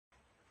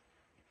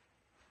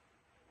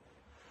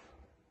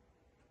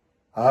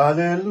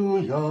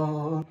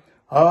Hallelujah,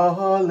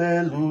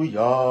 hallelujah,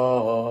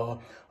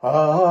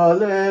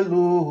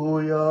 hallelujah,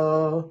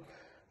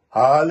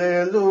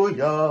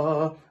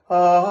 hallelujah,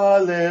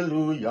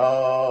 hallelujah,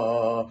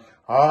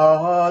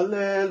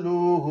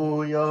 hallelujah.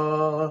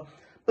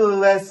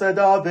 Blessed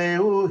are they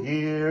who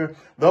hear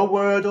the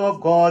word of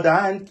God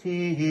and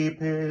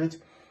keep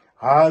it.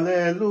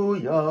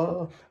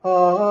 Hallelujah,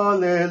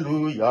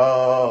 hallelujah,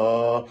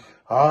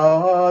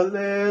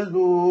 hallelujah.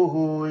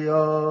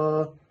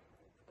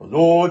 The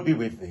Lord be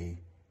with thee,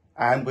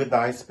 and with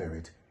thy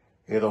spirit.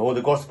 Hear the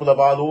holy gospel of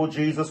our Lord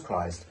Jesus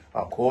Christ,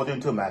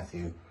 according to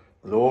Matthew.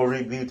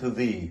 Glory be to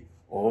thee,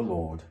 O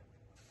Lord.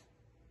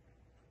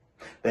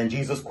 Then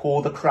Jesus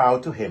called the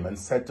crowd to him and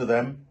said to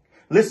them,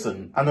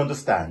 Listen and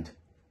understand.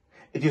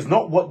 It is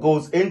not what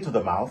goes into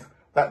the mouth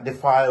that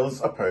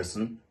defiles a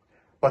person,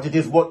 but it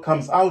is what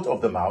comes out of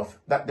the mouth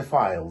that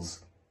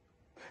defiles.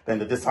 Then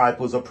the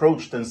disciples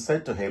approached and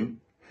said to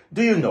him,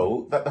 Do you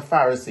know that the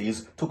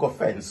Pharisees took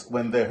offense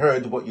when they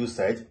heard what you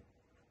said?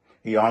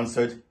 He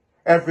answered,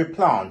 Every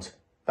plant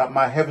that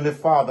my heavenly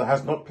Father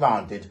has not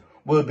planted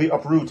will be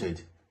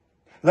uprooted.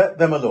 Let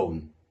them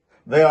alone.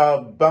 They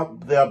are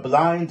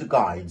blind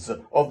guides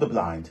of the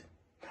blind.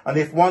 And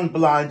if one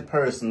blind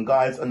person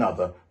guides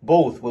another,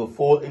 both will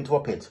fall into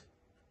a pit.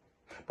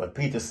 But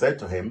Peter said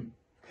to him,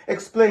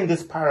 Explain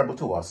this parable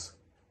to us.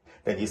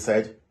 Then he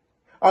said,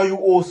 Are you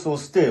also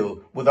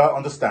still without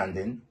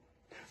understanding?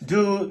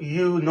 Do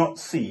you not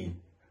see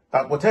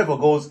that whatever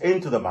goes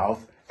into the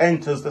mouth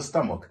enters the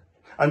stomach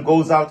and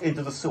goes out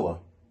into the sewer?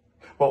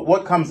 But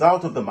what comes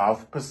out of the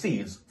mouth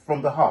proceeds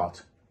from the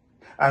heart,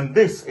 and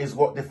this is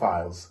what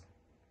defiles.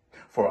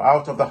 For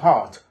out of the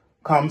heart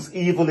comes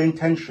evil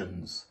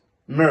intentions,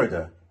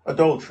 murder,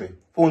 adultery,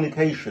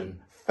 fornication,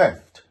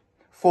 theft,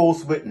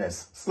 false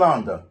witness,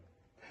 slander.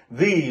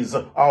 These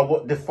are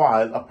what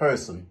defile a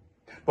person,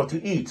 but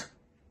to eat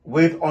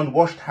with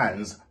unwashed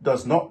hands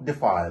does not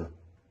defile.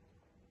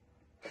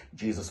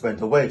 Jesus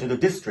went away to the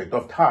district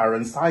of Tyre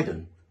and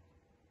Sidon.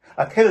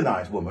 A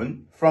Canaanite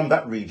woman from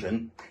that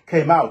region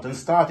came out and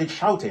started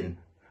shouting,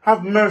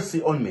 Have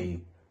mercy on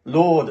me,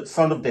 Lord,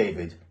 Son of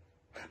David.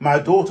 My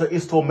daughter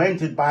is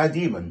tormented by a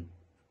demon.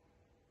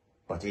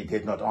 But he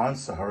did not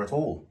answer her at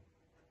all.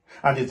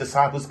 And his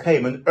disciples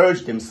came and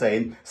urged him,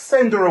 saying,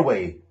 Send her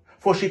away,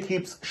 for she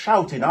keeps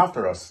shouting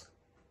after us.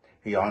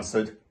 He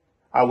answered,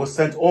 I was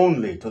sent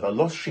only to the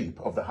lost sheep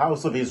of the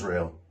house of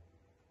Israel.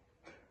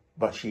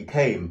 But she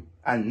came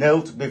and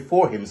knelt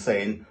before him,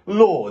 saying,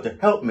 Lord,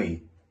 help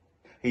me.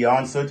 He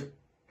answered,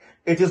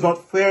 It is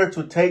not fair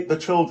to take the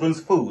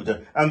children's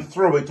food and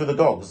throw it to the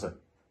dogs.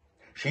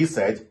 She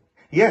said,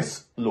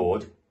 Yes,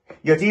 Lord,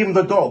 yet even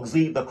the dogs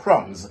eat the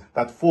crumbs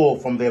that fall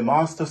from their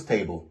master's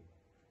table.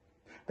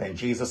 Then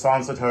Jesus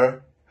answered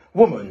her,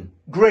 Woman,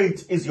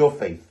 great is your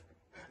faith.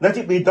 Let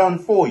it be done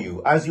for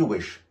you as you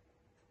wish.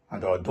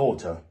 And our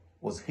daughter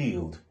was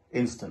healed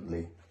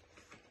instantly.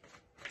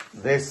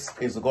 This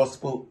is the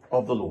gospel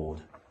of the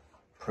Lord.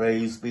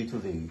 Praise be to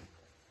thee,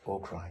 O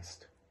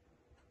Christ.